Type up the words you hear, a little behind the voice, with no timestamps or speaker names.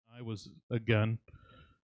I was, again,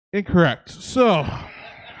 incorrect. So,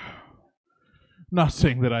 not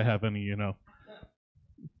saying that I have any,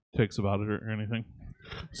 takes about it or anything.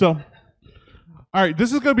 So, all right,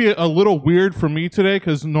 this is going to be a little weird for me today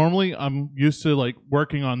because normally I'm used to like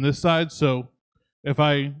working on this side. So, if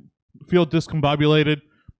I feel discombobulated,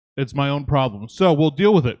 it's my own problem. So, we'll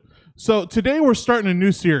deal with it. So, today we're starting a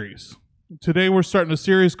new series. Today we're starting a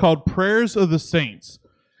series called Prayers of the Saints.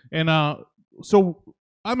 And so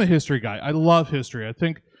I'm a history guy. I love history. I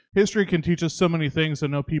think history can teach us so many things. I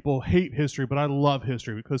know people hate history, but I love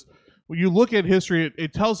history because when you look at history,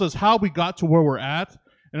 it tells us how we got to where we're at,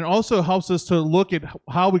 and it also helps us to look at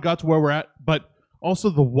how we got to where we're at, but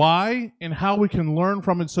also the why and how we can learn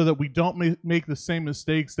from it so that we don't make the same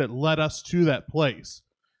mistakes that led us to that place.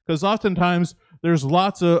 Because oftentimes there's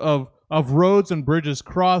lots of roads and bridges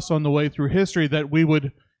crossed on the way through history that we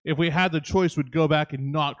would, if we had the choice, would go back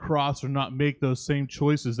and not cross or not make those same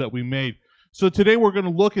choices that we made. So today we're going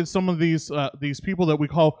to look at some of these people that we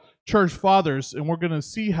call church fathers, and we're going to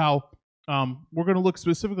see how we're going to look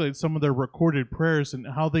specifically at some of their recorded prayers and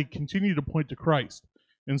how they continue to point to Christ.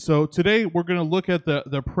 And so today we're going to look at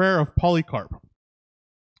the prayer of Polycarp.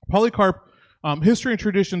 Polycarp, history and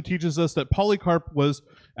tradition teaches us that Polycarp was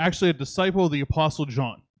actually a disciple of the Apostle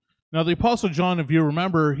John. Now, the Apostle John, if you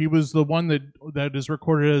remember, he was the one that is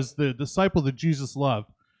recorded as the disciple that Jesus loved.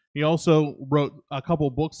 He also wrote a couple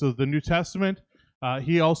books of the New Testament.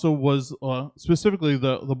 He also was specifically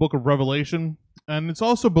the book of Revelation. And it's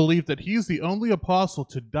also believed that he's the only apostle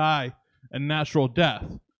to die a natural death.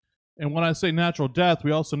 And when I say natural death,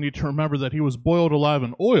 we also need to remember that he was boiled alive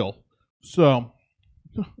in oil. So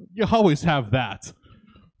you always have that.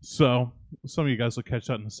 So some of you guys will catch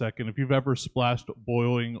that in a second. If you've ever splashed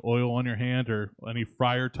boiling oil on your hand or any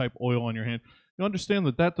fryer type oil on your hand, you understand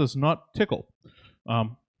that does not tickle.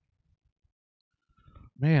 Man,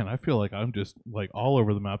 I feel like I'm just like all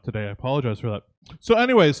over the map today. I apologize for that. So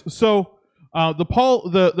anyways,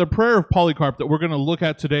 the prayer of Polycarp that we're going to look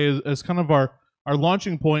at today as kind of our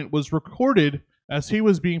launching point was recorded as he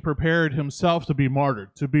was being prepared himself to be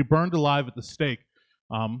martyred, to be burned alive at the stake.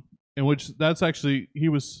 In which that's actually,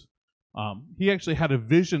 he actually had a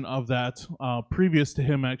vision of that previous to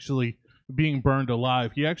him actually being burned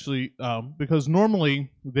alive. He actually, because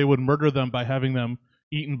normally they would murder them by having them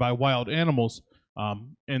eaten by wild animals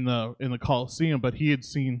in the Colosseum, but he had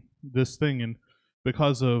seen this thing, and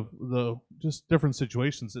because of the just different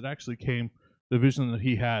situations, the vision that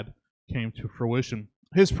he had came to fruition.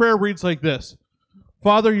 His prayer reads like this: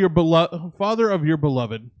 Father of your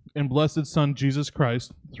beloved and blessed Son, Jesus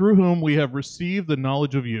Christ, through whom we have received the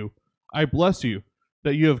knowledge of you, I bless you,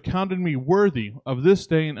 that you have counted me worthy of this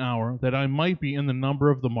day and hour, that I might be in the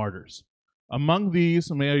number of the martyrs. Among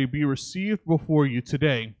these may I be received before you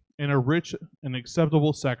today in a rich and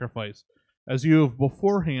acceptable sacrifice, as you have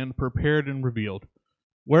beforehand prepared and revealed.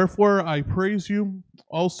 Wherefore I praise you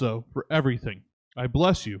also for everything. I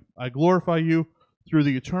bless you, I glorify you, through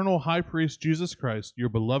the eternal high priest Jesus Christ, your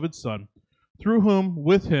beloved Son, through whom,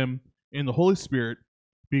 with him, in the Holy Spirit,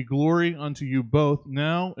 be glory unto you both,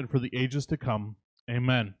 now and for the ages to come.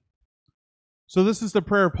 Amen. So this is the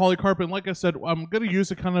prayer of Polycarp, and like I said, I'm going to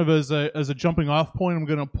use it kind of as a jumping off point. I'm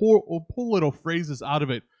going to pull little phrases out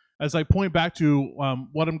of it as I point back to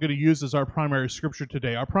what I'm going to use as our primary scripture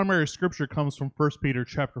today. Our primary scripture comes from 1 Peter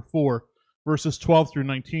chapter 4, verses 12 through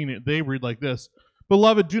 19. They read like this: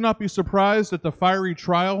 Beloved, do not be surprised at the fiery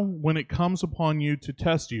trial when it comes upon you to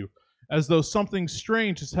test you, as though something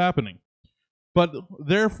strange is happening. But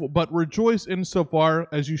rejoice insofar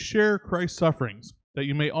as you share Christ's sufferings, that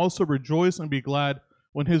you may also rejoice and be glad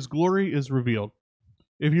when his glory is revealed.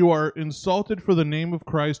 If you are insulted for the name of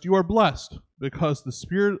Christ, you are blessed, because the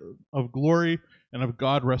Spirit of glory and of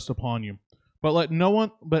God rests upon you. But let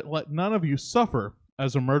none of you suffer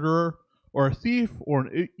as a murderer, or a thief, or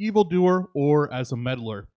an evildoer, or as a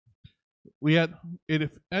meddler. Yet,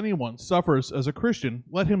 if anyone suffers as a Christian,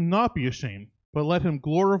 let him not be ashamed, but let him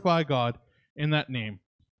glorify God in that name.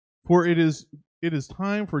 For it is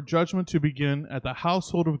time for judgment to begin at the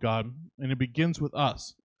household of God, and it begins with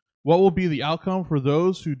us. What will be the outcome for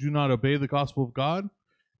those who do not obey the gospel of God?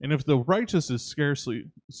 And if the righteous is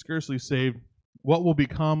scarcely saved, what will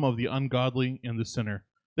become of the ungodly and the sinner?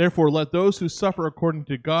 Therefore, let those who suffer according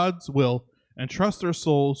to God's will entrust their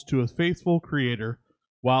souls to a faithful Creator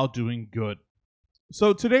while doing good.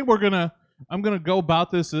 So today I'm gonna go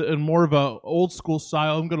about this in more of a old school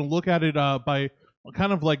style. I'm gonna look at it by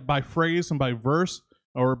kind of like by phrase and by verse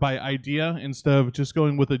or by idea instead of just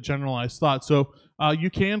going with a generalized thought. So you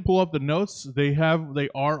can pull up the notes. They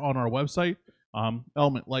are on our website,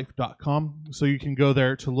 elementlife.com. So you can go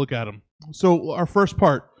there to look at them. So our first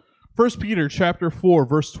part, 1 Peter chapter 4,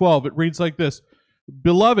 verse 12, it reads like this: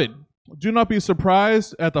 Beloved, do not be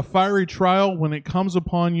surprised at the fiery trial when it comes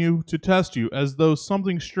upon you to test you, as though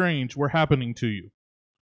something strange were happening to you.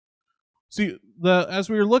 See, as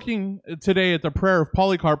we were looking today at the prayer of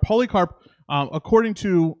Polycarp, according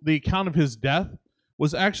to the account of his death,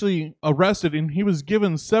 was actually arrested, and he was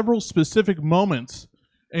given several specific moments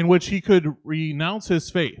in which he could renounce his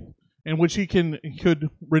faith, in which he could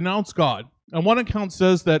renounce God. And one account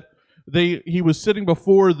says that he was sitting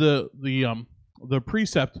before the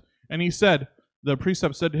precept, and the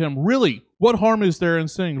precept said to him, "Really, what harm is there in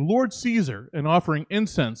saying, 'Lord Caesar,' and offering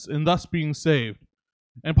incense and thus being saved?"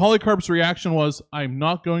 And Polycarp's reaction was, "I'm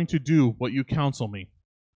not going to do what you counsel me."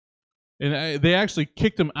 And they actually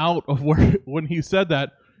kicked him out of where, when he said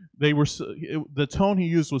that, the tone he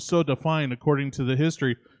used was so defiant, according to the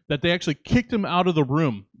history, that they actually kicked him out of the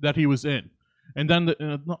room that he was in. And then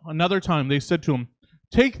another time they said to him,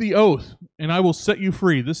 "Take the oath, and I will set you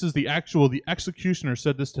free." This is the executioner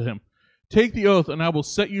said this to him. "Take the oath, and I will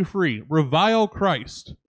set you free. Revile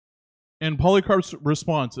Christ." And Polycarp's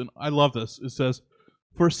response, and I love this, it says,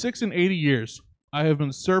 "For 86 years I have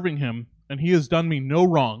been serving him, and he has done me no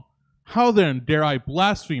wrong. How then dare I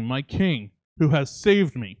blaspheme my king who has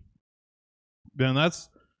saved me?" Man, that's,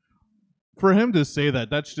 for him to say that,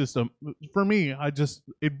 that's just, for me,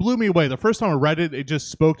 it blew me away. The first time I read it, it just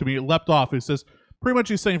spoke to me. It leapt off. It says, pretty much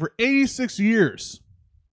he's saying, for 86 years,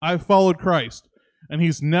 I've followed Christ, and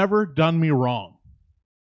he's never done me wrong.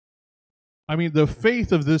 I mean, the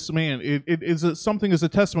faith of this man, it is something as a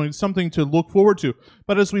testimony, it's something to look forward to.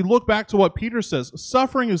 But as we look back to what Peter says,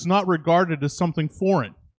 suffering is not regarded as something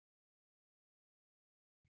foreign.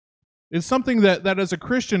 It's something that as a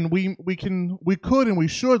Christian, we could and we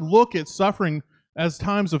should look at suffering as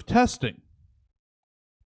times of testing.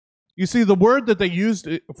 You see, the word that they used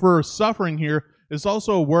for suffering here is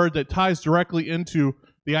also a word that ties directly into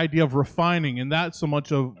the idea of refining, and not so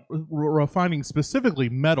much of refining specifically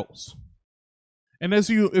metals. And if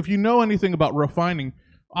you know anything about refining,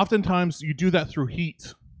 oftentimes you do that through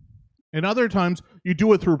heat. And other times you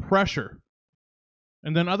do it through pressure.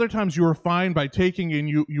 And then other times you refine by taking and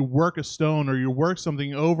you work a stone, or you work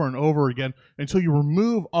something over and over again until you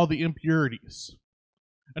remove all the impurities.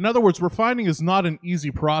 In other words, refining is not an easy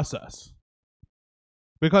process,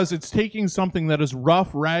 because it's taking something that is rough,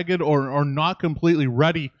 ragged, or not completely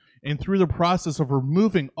ready, and through the process of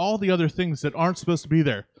removing all the other things that aren't supposed to be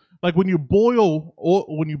there. Like when you boil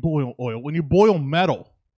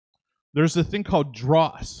metal, there's a thing called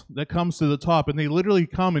dross that comes to the top, and they literally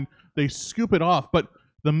come and they scoop it off. But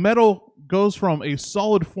the metal goes from a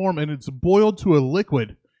solid form and it's boiled to a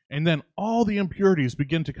liquid, and then all the impurities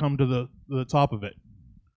begin to come to the top of it.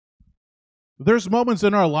 There's moments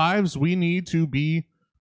in our lives we need to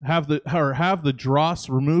have the dross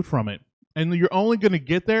removed from it, and you're only going to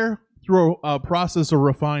get there through a process of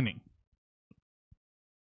refining.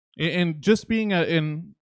 And just being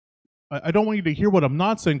I don't want you to hear what I'm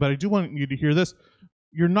not saying, but I do want you to hear this.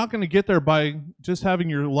 You're not going to get there by just having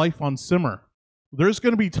your life on simmer. There's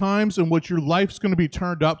going to be times in which your life's going to be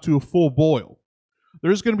turned up to a full boil.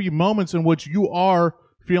 There's going to be moments in which you are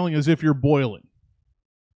feeling as if you're boiling.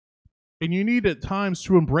 And you need at times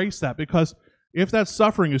to embrace that, because if that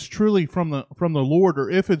suffering is truly from the Lord, or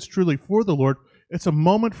if it's truly for the Lord, it's a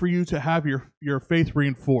moment for you to have your faith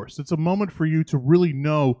reinforced. It's a moment for you to really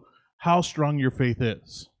know how strong your faith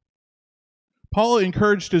is. Paul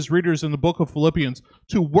encouraged his readers in the book of Philippians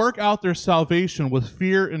to work out their salvation with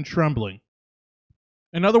fear and trembling.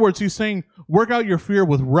 In other words, he's saying, work out your fear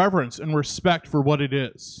with reverence and respect for what it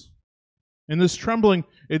is. In this trembling,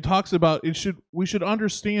 it talks about we should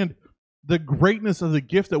understand the greatness of the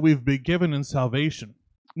gift that we've been given in salvation.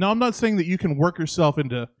 Now, I'm not saying that you can work yourself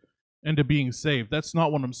into being saved. That's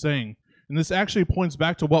not what I'm saying. And this actually points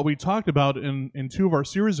back to what we talked about in 2 of our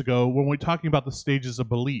series ago, when we're talking about the stages of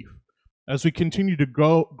belief. As we continue to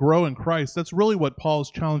grow in Christ, that's really what Paul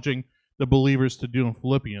is challenging the believers to do in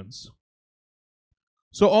Philippians.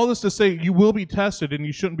 So all this to say, you will be tested, and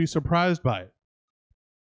you shouldn't be surprised by it.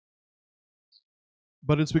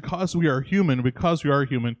 But it's because we are human. Because we are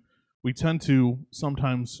human, we tend to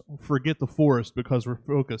sometimes forget the forest because we're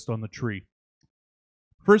focused on the tree.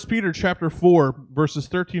 1 Peter chapter 4, verses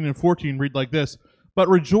 13 and 14 read like this: "But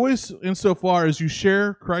rejoice insofar as you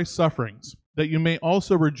share Christ's sufferings, that you may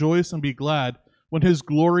also rejoice and be glad when his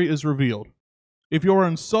glory is revealed. If you are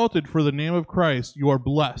insulted for the name of Christ, you are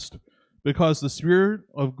blessed, because the Spirit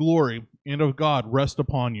of glory and of God rest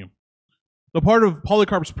upon you." The part of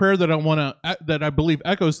Polycarp's prayer that I believe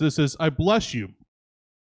echoes this is, "I bless you,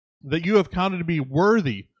 that you have counted me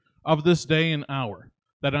worthy of this day and hour,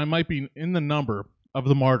 that I might be in the number of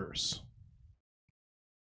the martyrs.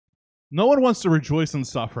 No one wants to rejoice in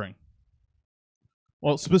suffering.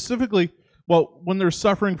 Well, specifically, when they're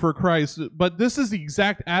suffering for Christ, but this is the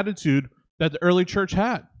exact attitude that the early church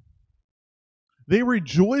had. They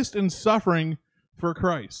rejoiced in suffering for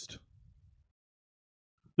Christ.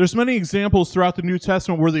 There's many examples throughout the New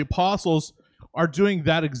Testament where the apostles are doing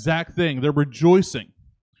that exact thing. They're rejoicing.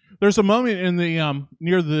 There's a moment in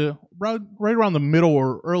the right around the middle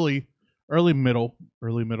or early middle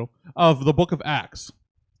of the book of Acts,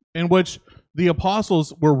 in which the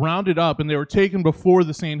apostles were rounded up and they were taken before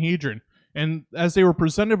the Sanhedrin. And as they were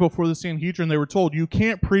presented before the Sanhedrin, they were told, you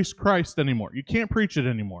can't preach Christ anymore. You can't preach it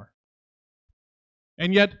anymore.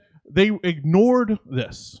 And yet they ignored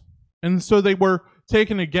this. And so they were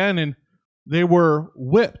taken again and they were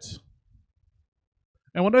whipped.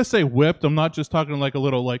 And when I say whipped, I'm not just talking like a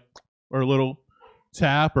little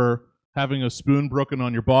tap or having a spoon broken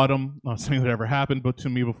on your bottom. Not something that ever happened but to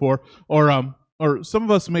me before. Or some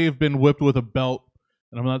of us may have been whipped with a belt.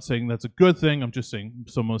 And I'm not saying that's a good thing. I'm just saying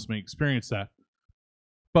some of us may experience that.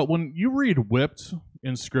 But when you read whipped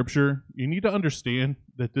in Scripture, you need to understand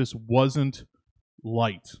that this wasn't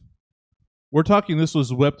light. We're talking this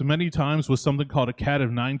was whipped many times with something called a cat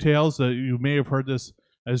of nine tails. You may have heard this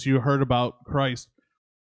as you heard about Christ.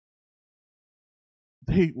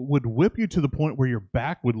 They would whip you to the point where your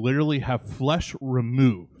back would literally have flesh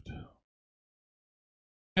removed.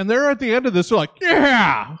 And they're at the end of this, they're like,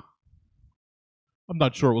 yeah! I'm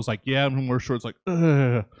not sure it was like, yeah, I'm more sure it's like,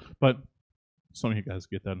 ugh. But some of you guys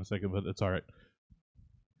get that in a second, but it's all right.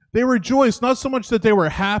 They rejoiced, not so much that they were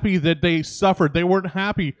happy that they suffered. They weren't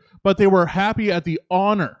happy, but they were happy at the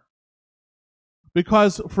honor.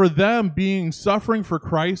 Because for them, suffering for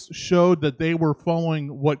Christ showed that they were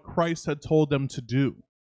following what Christ had told them to do.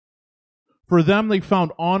 For them, they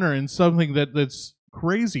found honor in something that's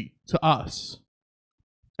crazy to us.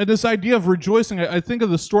 And this idea of rejoicing, I think of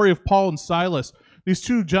the story of Paul and Silas. These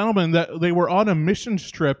two gentlemen, that they were on a mission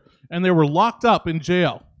trip and they were locked up in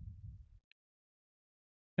jail.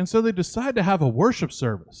 And so they decide to have a worship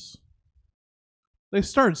service. They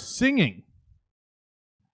start singing.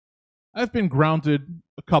 I've been grounded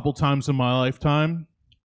a couple times in my lifetime.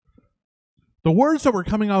 The words that were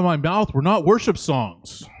coming out of my mouth were not worship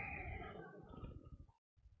songs.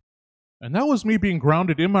 And that was me being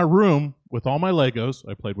grounded in my room with all my Legos.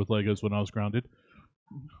 I played with Legos when I was grounded.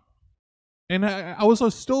 And I was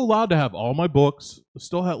still allowed to have all my books,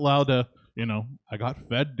 still allowed to, I got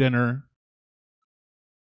fed dinner.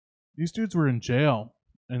 These dudes were in jail,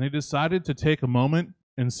 and they decided to take a moment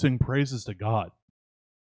and sing praises to God.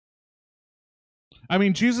 I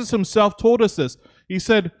mean, Jesus himself told us this. He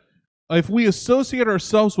said, if we associate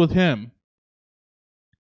ourselves with him,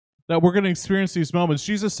 that we're going to experience these moments.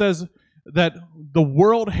 Jesus says that the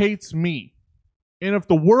world hates me. And if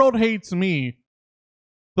the world hates me,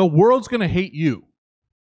 the world's going to hate you.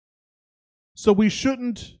 So we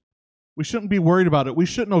shouldn't be worried about it. We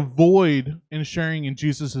shouldn't avoid in sharing in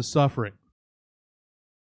Jesus' suffering.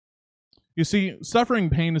 You see, suffering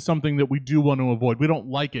pain is something that we do want to avoid. We don't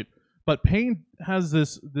like it. But pain has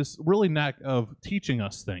this really knack of teaching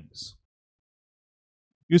us things.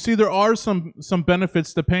 You see, there are some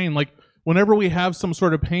benefits to pain. Like whenever we have some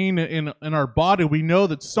sort of pain in our body, we know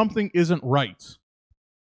that something isn't right.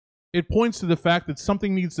 It points to the fact that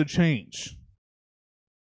something needs to change.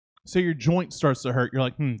 Say your joint starts to hurt, you're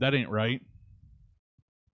like, that ain't right.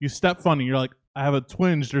 You step funny, you're like, I have a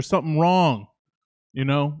twinge, there's something wrong.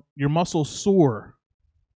 Your muscle's sore.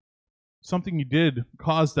 Something you did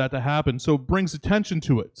caused that to happen, so it brings attention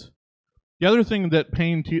to it. The other thing that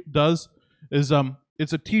pain does is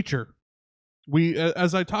it's a teacher.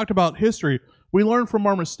 As I talked about history, we learn from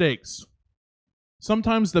our mistakes.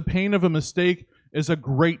 Sometimes the pain of a mistake is a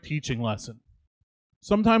great teaching lesson.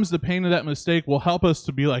 Sometimes the pain of that mistake will help us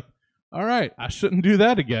to be like, all right, I shouldn't do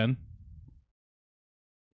that again.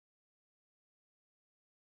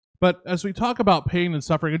 But as we talk about pain and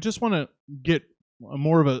suffering, I just want to get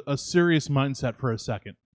more of a serious mindset for a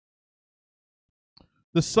second.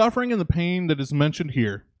 The suffering and the pain that is mentioned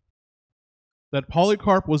here that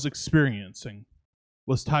Polycarp was experiencing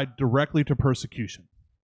was tied directly to persecution.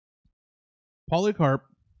 Polycarp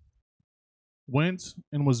went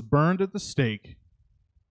and was burned at the stake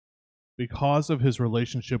because of his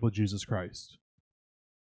relationship with Jesus Christ.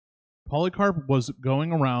 Polycarp was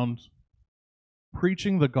going around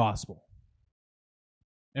preaching the gospel.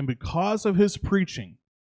 And because of his preaching,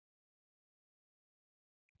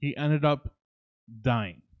 he ended up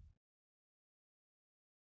dying.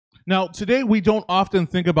 Now, today we don't often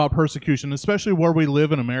think about persecution, especially where we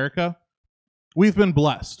live in America. We've been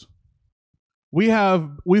blessed.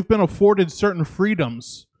 we've been afforded certain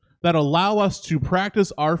freedoms that allow us to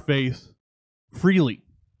practice our faith freely,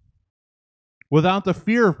 without the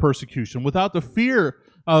fear of persecution, without the fear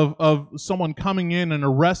of someone coming in and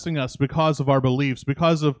arresting us because of our beliefs,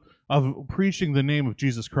 because of preaching the name of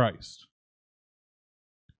Jesus Christ.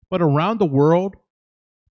 But around the world,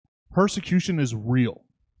 persecution is real.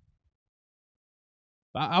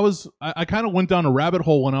 I kind of went down a rabbit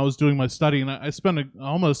hole when I was doing my study, and I spent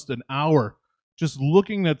almost an hour just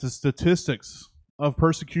looking at the statistics of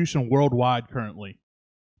persecution worldwide currently.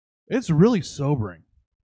 It's really sobering.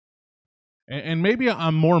 And maybe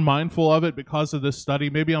I'm more mindful of it because of this study.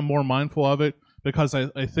 Maybe I'm more mindful of it because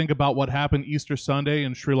I think about what happened Easter Sunday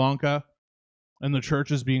in Sri Lanka and the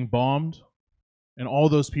churches being bombed and all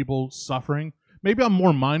those people suffering. Maybe I'm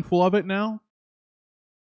more mindful of it now.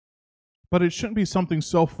 But it shouldn't be something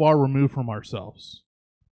so far removed from ourselves.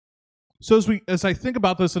 So as I think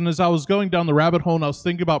about this, and as I was going down the rabbit hole and I was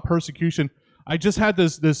thinking about persecution, I just had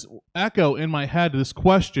this echo in my head, this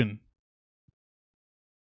question: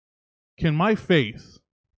 can my faith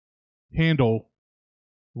handle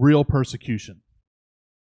real persecution?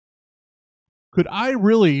 Could I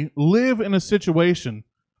really live in a situation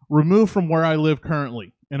removed from where I live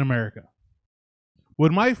currently in America?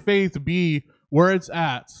 Would my faith be where it's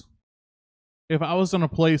at if I was in a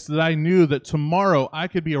place that I knew that tomorrow I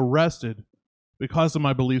could be arrested because of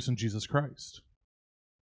my beliefs in Jesus Christ?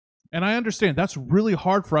 And I understand that's really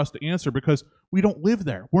hard for us to answer because we don't live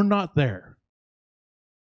there. We're not there.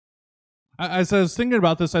 As I was thinking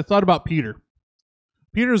about this, I thought about Peter.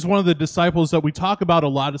 Peter is one of the disciples that we talk about a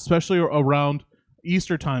lot, especially around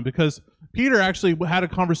Easter time, because Peter actually had a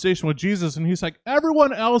conversation with Jesus, and he's like,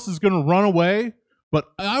 everyone else is going to run away, but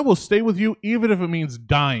I will stay with you even if it means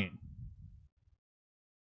dying.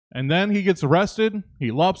 And then he gets arrested,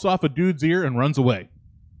 he lops off a dude's ear and runs away.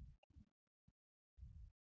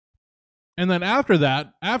 And then after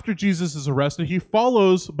that, after Jesus is arrested, he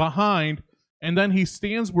follows behind, and then he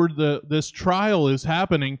stands where this trial is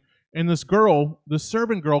happening, and this girl, the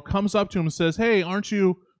servant girl, comes up to him and says, hey, aren't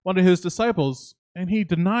you one of his disciples? And he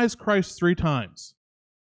denies Christ 3 times.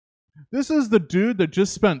 This is the dude that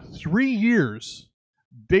just spent 3 years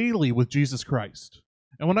daily with Jesus Christ.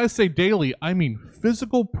 And when I say daily, I mean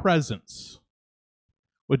physical presence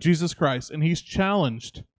with Jesus Christ. And he's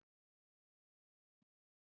challenged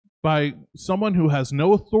by someone who has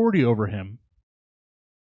no authority over him.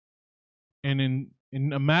 And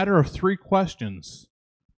in a matter of 3 questions,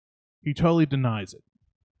 he totally denies it.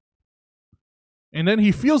 And then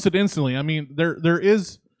he feels it instantly. I mean, there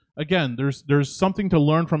is, again, there's something to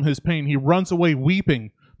learn from his pain. He runs away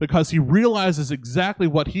weeping because he realizes exactly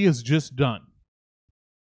what he has just done.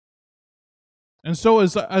 And so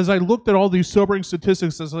as I looked at all these sobering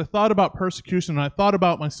statistics, as I thought about persecution, and I thought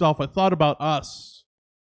about myself, I thought about us,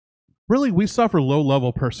 really, we suffer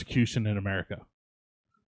low-level persecution in America.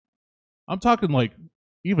 I'm talking like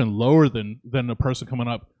even lower than a person coming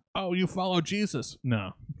up, oh, you follow Jesus.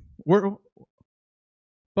 No.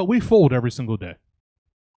 But we fold every single day.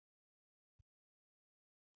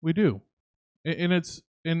 We do.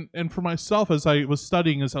 And for myself, as I was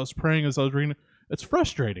studying, as I was praying, as I was reading, it's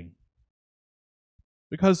frustrating.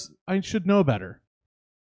 Because I should know better.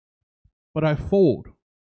 But I fold.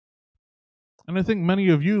 And I think many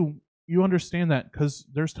of you understand that because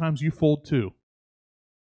there's times you fold too.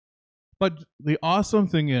 But the awesome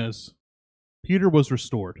thing is, Peter was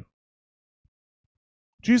restored.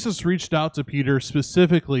 Jesus reached out to Peter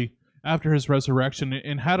specifically after his resurrection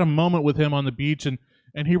and had a moment with him on the beach, and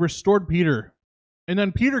he restored Peter. And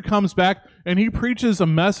then Peter comes back and he preaches a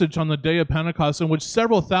message on the day of Pentecost in which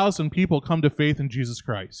several thousand people come to faith in Jesus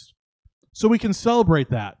Christ. So we can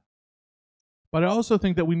celebrate that. But I also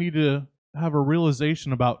think that we need to have a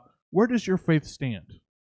realization about, where does your faith stand?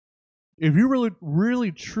 If you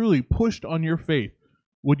really truly pushed on your faith,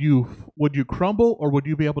 would you crumble, or would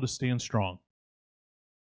you be able to stand strong?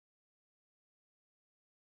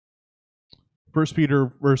 1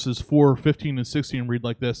 Peter verses 4, 15, and 16 read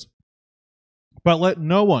like this. But let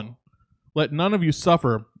none of you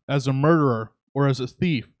suffer as a murderer, or as a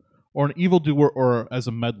thief, or an evildoer, or as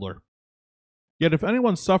a meddler. Yet if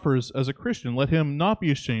anyone suffers as a Christian, let him not be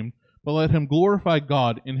ashamed, but let him glorify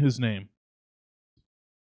God in his name.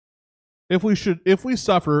 If we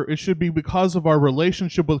suffer, it should be because of our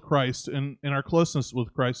relationship with Christ and our closeness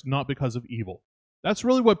with Christ, not because of evil. That's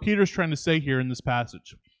really what Peter's trying to say here in this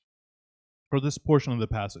passage, or this portion of the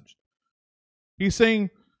passage. He's saying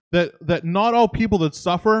that not all people that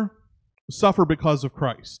suffer because of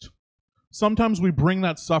Christ. Sometimes we bring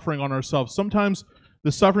that suffering on ourselves. Sometimes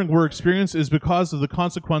the suffering we're experiencing is because of the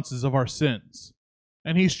consequences of our sins.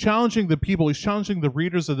 And he's challenging the people, he's challenging the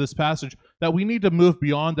readers of this passage that we need to move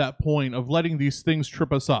beyond that point of letting these things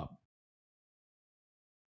trip us up.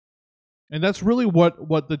 And that's really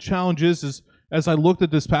what the challenge is as I looked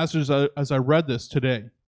at this passage, as I read this today.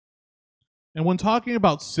 And when talking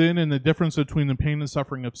about sin and the difference between the pain and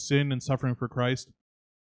suffering of sin and suffering for Christ,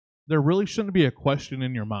 there really shouldn't be a question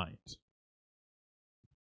in your mind.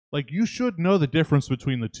 Like, you should know the difference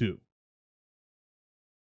between the two.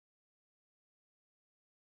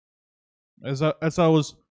 As I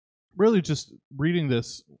was really just reading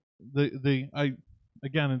this,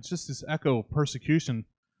 again, it's just this echo of persecution.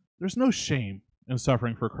 There's no shame in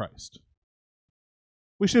suffering for Christ.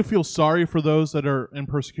 We should feel sorry for those that are in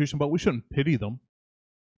persecution, but we shouldn't pity them.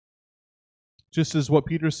 Just as what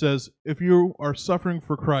Peter says, if you are suffering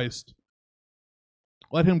for Christ,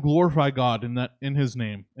 let him glorify God in his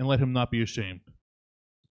name, and let him not be ashamed.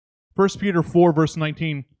 1 Peter 4, verse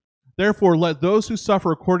 19, therefore let those who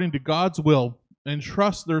suffer according to God's will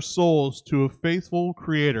entrust their souls to a faithful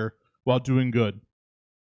Creator while doing good.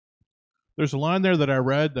 There's a line there that I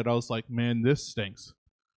read that I was like, man, this stinks.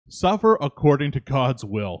 Suffer according to God's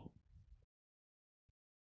will.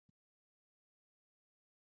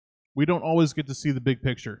 We don't always get to see the big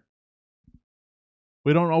picture.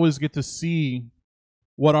 We don't always get to see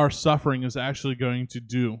what our suffering is actually going to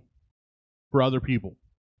do for other people.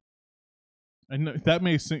 And that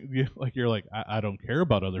may seem like you're like, I don't care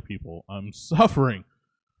about other people. I'm suffering.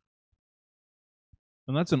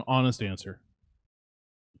 And that's an honest answer.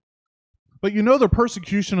 But you know, the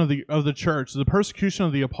persecution of the church, the persecution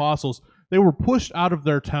of the apostles, they were pushed out of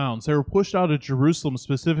their towns. They were pushed out of Jerusalem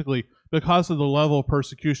specifically because of the level of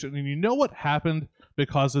persecution. And you know what happened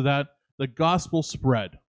because of that? The gospel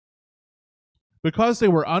spread. Because they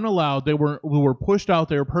were unallowed, they were pushed out,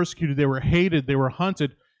 they were persecuted, they were hated, they were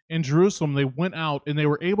hunted. In Jerusalem, they went out and they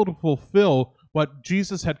were able to fulfill what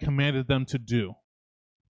Jesus had commanded them to do.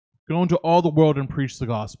 Go into all the world and preach the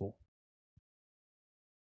gospel.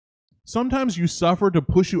 Sometimes you suffer to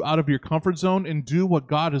push you out of your comfort zone and do what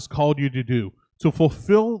God has called you to do, to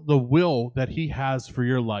fulfill the will that He has for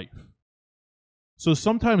your life. So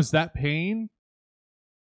sometimes that pain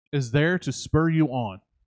is there to spur you on.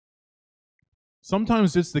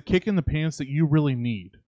 Sometimes it's the kick in the pants that you really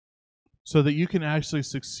need so that you can actually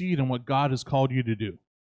succeed in what God has called you to do.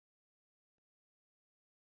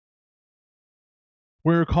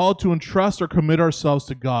 We're called to entrust or commit ourselves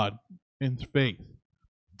to God in faith.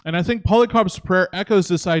 And I think Polycarp's prayer echoes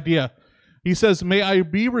this idea. He says, may I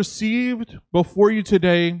be received before you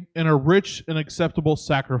today in a rich and acceptable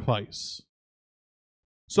sacrifice.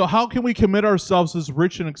 So how can we commit ourselves as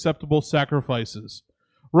rich and acceptable sacrifices?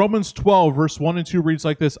 Romans 12, verse 1 and 2 reads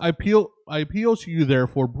like this, I appeal to you,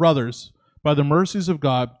 therefore, brothers, by the mercies of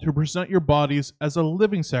God, to present your bodies as a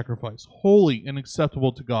living sacrifice, holy and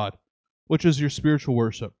acceptable to God, which is your spiritual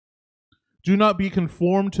worship. Do not be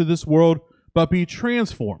conformed to this world, but be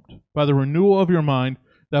transformed by the renewal of your mind,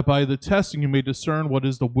 that by the testing you may discern what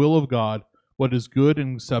is the will of God, what is good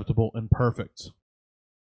and acceptable and perfect.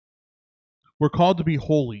 We're called to be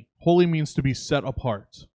holy. Holy means to be set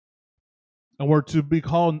apart. And we're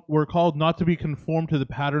called not to be conformed to the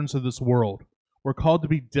patterns of this world. We're called to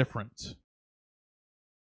be different.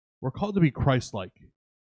 We're called to be Christ-like.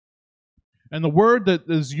 And the word that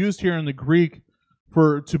is used here in the Greek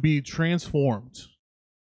for to be transformed,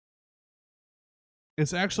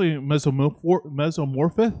 it's actually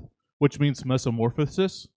mesomorpheth, which means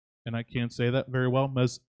metamorphosis, and I can't say that very well.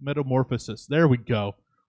 Metamorphosis. There we go.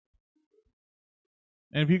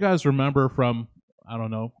 And if you guys remember from, I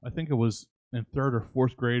don't know, I think it was in 3rd or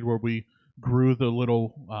 4th grade where we grew the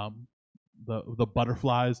little the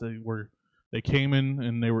butterflies. They came in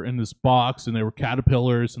and they were in this box and they were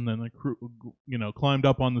caterpillars, and then they climbed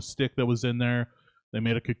up on the stick that was in there. They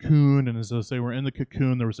made a cocoon, and as they were in the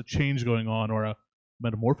cocoon, there was a change going on, or a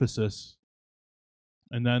metamorphosis,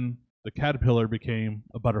 and then the caterpillar became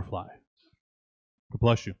a butterfly.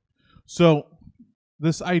 Bless you. So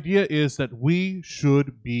this idea is that we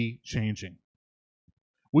should be changing.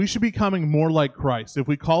 We should be becoming more like Christ. If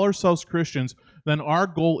we call ourselves Christians, then our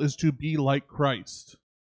goal is to be like Christ.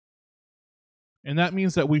 And that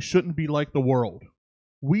means that we shouldn't be like the world.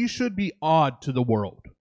 We should be odd to the world.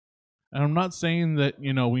 And I'm not saying that,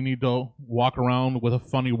 we need to walk around with a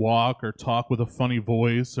funny walk or talk with a funny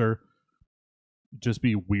voice or just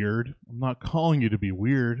be weird. I'm not calling you to be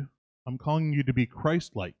weird. I'm calling you to be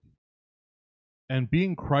Christ-like. And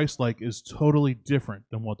being Christ-like is totally different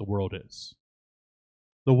than what the world is.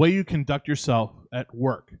 The way you conduct yourself at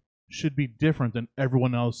work should be different than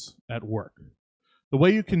everyone else at work. The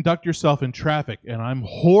way you conduct yourself in traffic, and I'm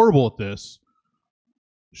horrible at this,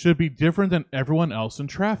 should be different than everyone else in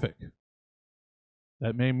traffic.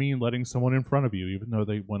 That may mean letting someone in front of you even though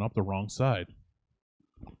they went up the wrong side.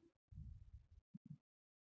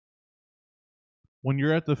 When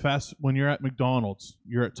you're at McDonald's,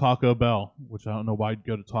 you're at Taco Bell, which I don't know why you'd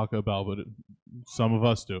go to Taco Bell, but some of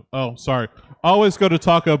us do. Oh, sorry. Always go to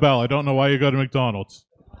Taco Bell. I don't know why you go to McDonald's.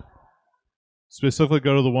 Specifically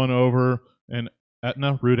go to the one over in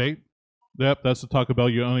Etna, Route 8. Yep, that's the Taco Bell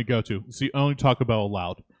you only go to. It's the only Taco Bell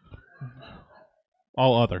allowed.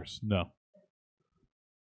 All others, no.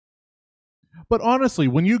 But honestly,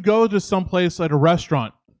 when you go to someplace at a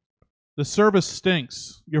restaurant, the service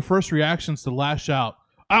stinks. Your first reaction is to lash out.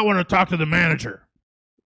 I want to talk to the manager.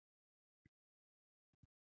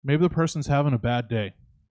 Maybe the person's having a bad day.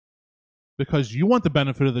 Because you want the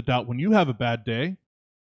benefit of the doubt when you have a bad day.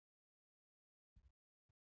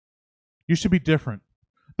 You should be different.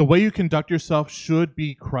 The way you conduct yourself should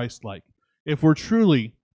be Christ-like. If we're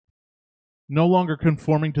truly no longer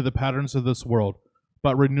conforming to the patterns of this world,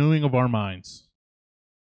 but renewing of our minds.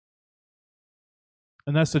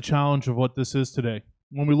 And that's the challenge of what this is today.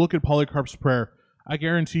 When we look at Polycarp's prayer, I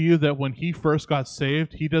guarantee you that when he first got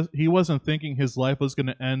saved, he wasn't thinking his life was going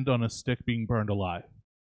to end on a stick being burned alive.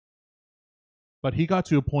 But he got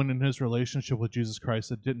to a point in his relationship with Jesus Christ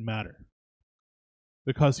that didn't matter.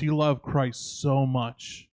 Because he loved Christ so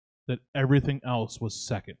much that everything else was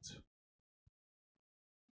second.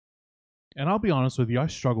 And I'll be honest with you, I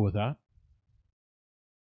struggle with that.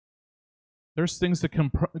 There's things that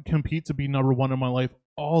compete to be number one in my life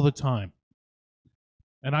all the time.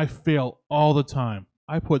 And I fail all the time.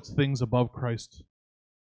 I put things above Christ.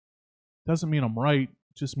 Doesn't mean I'm right,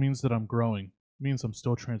 it just means that I'm growing. It means I'm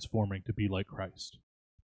still transforming to be like Christ.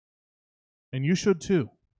 And you should too.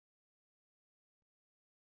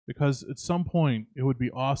 Because at some point, it would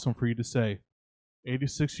be awesome for you to say,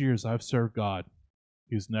 86 years I've served God.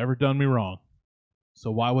 He's never done me wrong.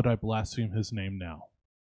 So why would I blaspheme his name now?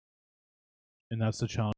 And that's the challenge.